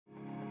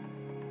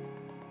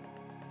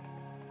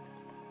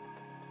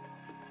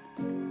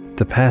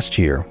the past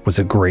year was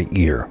a great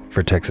year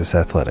for Texas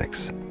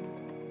athletics.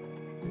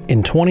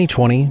 In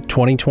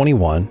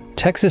 2020-2021,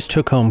 Texas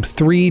took home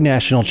 3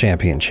 national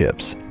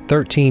championships,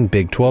 13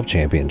 Big 12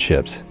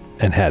 championships,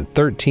 and had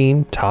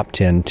 13 top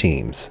 10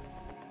 teams.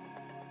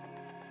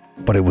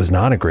 But it was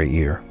not a great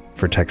year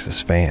for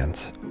Texas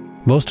fans,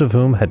 most of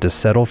whom had to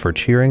settle for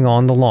cheering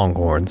on the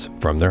Longhorns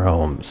from their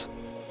homes.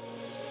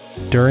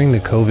 During the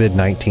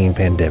COVID-19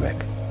 pandemic,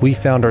 we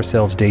found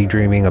ourselves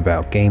daydreaming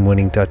about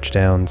game-winning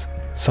touchdowns,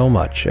 so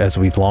much as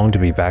we've longed to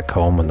be back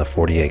home on the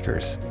 40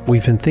 acres.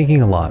 We've been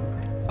thinking a lot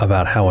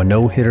about how a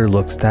no-hitter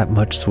looks that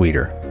much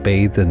sweeter,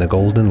 bathed in the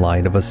golden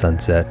light of a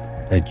sunset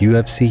at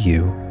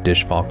UFCU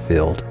Disch-Falk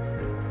Field,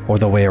 or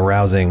the way a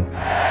rousing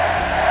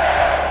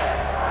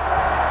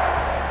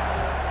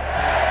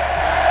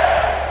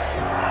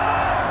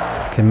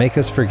can make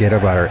us forget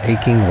about our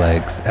aching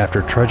legs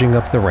after trudging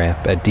up the ramp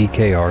at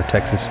DKR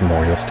Texas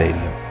Memorial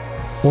Stadium.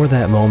 Or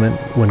that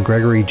moment when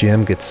Gregory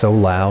Gym gets so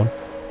loud,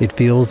 it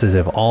feels as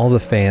if all the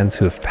fans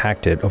who have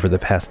packed it over the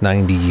past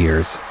 90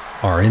 years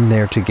are in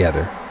there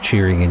together,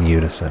 cheering in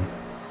unison.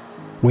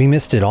 We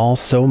missed it all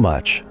so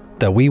much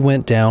that we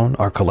went down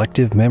our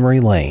collective memory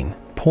lane,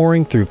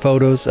 pouring through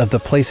photos of the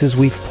places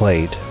we've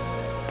played,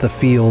 the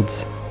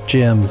fields,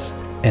 gyms,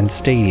 and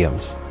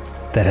stadiums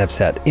that have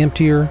sat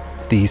emptier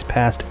these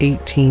past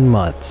 18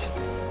 months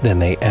than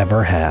they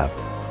ever have.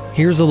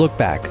 Here's a look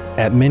back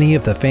at many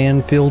of the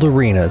fan-filled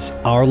arenas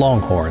our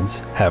Longhorns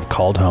have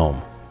called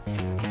home.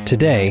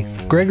 Today,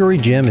 Gregory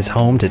Gym is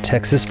home to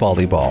Texas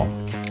volleyball.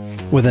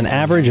 With an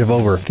average of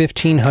over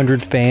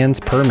 1,500 fans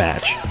per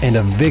match and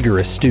a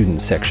vigorous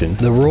student section,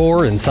 the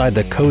roar inside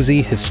the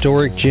cozy,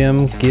 historic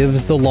gym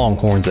gives the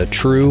Longhorns a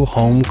true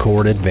home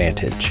court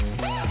advantage.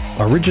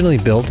 Originally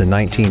built in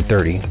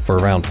 1930 for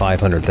around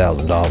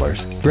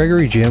 $500,000,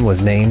 Gregory Gym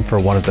was named for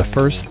one of the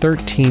first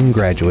 13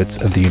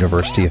 graduates of the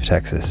University of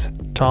Texas.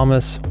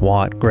 Thomas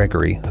Watt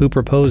Gregory, who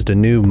proposed a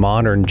new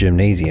modern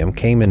gymnasium,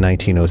 came in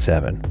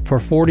 1907. For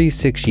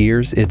 46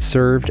 years, it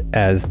served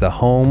as the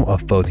home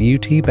of both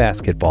UT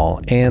basketball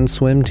and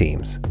swim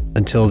teams,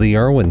 until the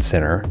Irwin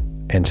Center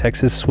and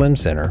Texas Swim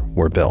Center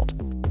were built.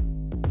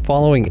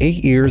 Following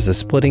 8 years of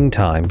splitting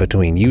time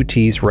between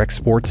UT's Rec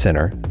Sports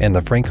Center and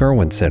the Frank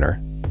Irwin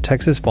Center,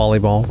 Texas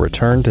volleyball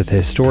returned to the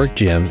historic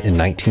gym in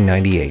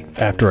 1998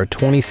 after a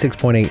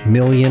 $26.8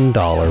 million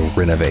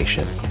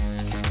renovation.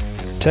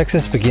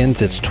 Texas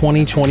begins its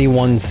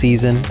 2021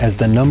 season as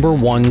the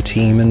 #1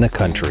 team in the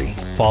country,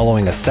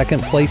 following a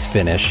second-place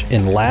finish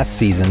in last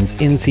season's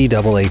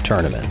NCAA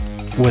tournament,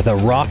 with a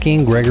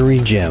rocking Gregory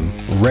Gym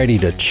ready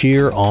to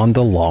cheer on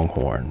the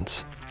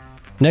Longhorns.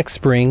 Next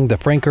spring, the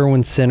Frank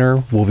Irwin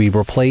Center will be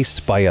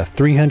replaced by a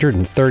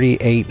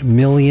 $338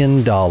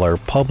 million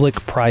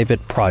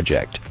public-private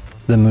project,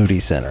 the Moody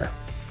Center.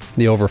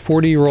 The over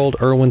 40-year-old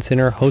Irwin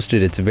Center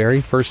hosted its very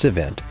first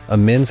event, a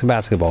men's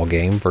basketball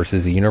game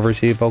versus the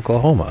University of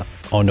Oklahoma,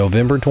 on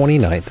November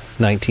 29,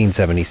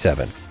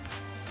 1977.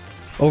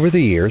 Over the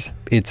years,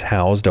 it's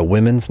housed a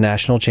women's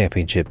national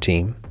championship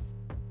team,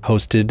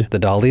 hosted the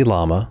Dalai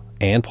Lama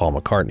and Paul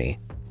McCartney,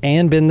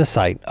 and been the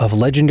site of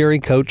legendary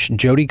coach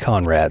Jody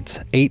Conrad's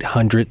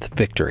 800th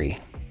victory.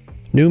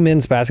 New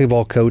men's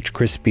basketball coach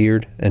Chris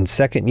Beard and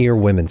second-year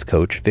women's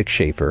coach Vic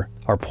Schaefer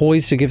are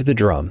poised to give the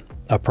Drum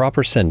a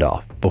proper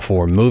send-off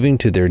before moving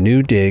to their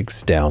new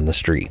digs down the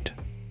street.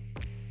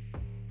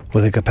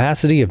 With a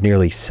capacity of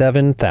nearly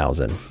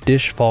 7,000,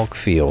 Disch-Falk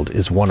Field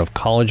is one of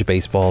college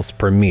baseball's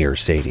premier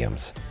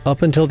stadiums.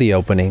 Up until the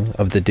opening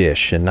of the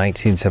Dish in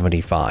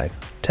 1975,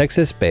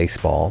 Texas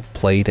baseball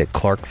played at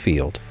Clark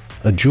Field,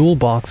 a jewel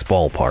box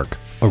ballpark,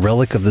 a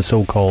relic of the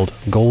so-called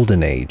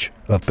golden age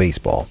of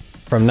baseball.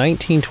 From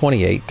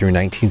 1928 through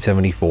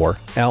 1974,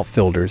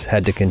 outfielders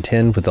had to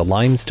contend with the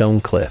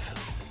limestone cliff,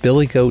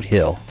 Billy Goat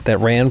Hill, that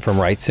ran from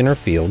right center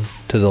field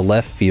to the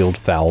left field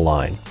foul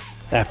line.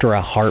 After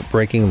a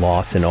heartbreaking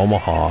loss in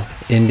Omaha,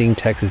 ending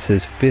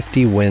Texas's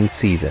 50-win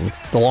season,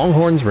 the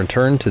Longhorns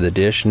returned to the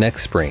Dish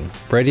next spring,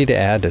 ready to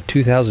add a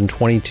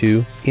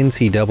 2022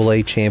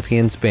 NCAA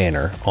Champions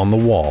banner on the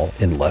wall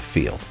in left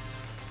field.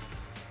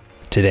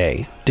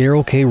 Today,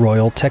 Darrell K.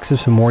 Royal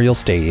Texas Memorial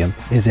Stadium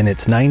is in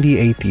its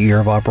 98th year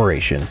of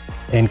operation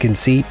and can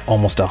seat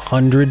almost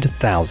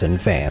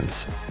 100,000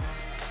 fans.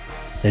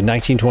 In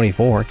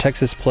 1924,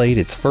 Texas played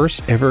its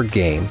first ever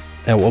game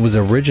at what was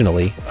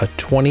originally a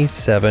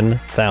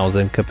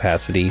 27,000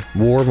 capacity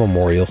War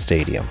Memorial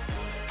Stadium.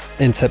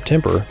 In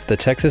September, the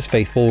Texas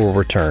faithful will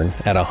return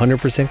at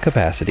 100%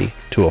 capacity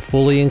to a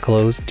fully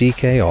enclosed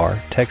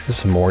DKR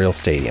Texas Memorial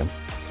Stadium,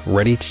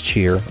 ready to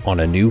cheer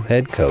on a new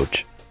head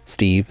coach,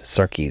 Steve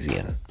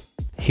Sarkisian.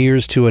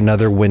 Here's to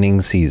another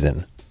winning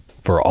season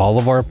for all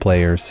of our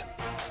players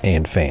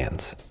and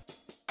fans.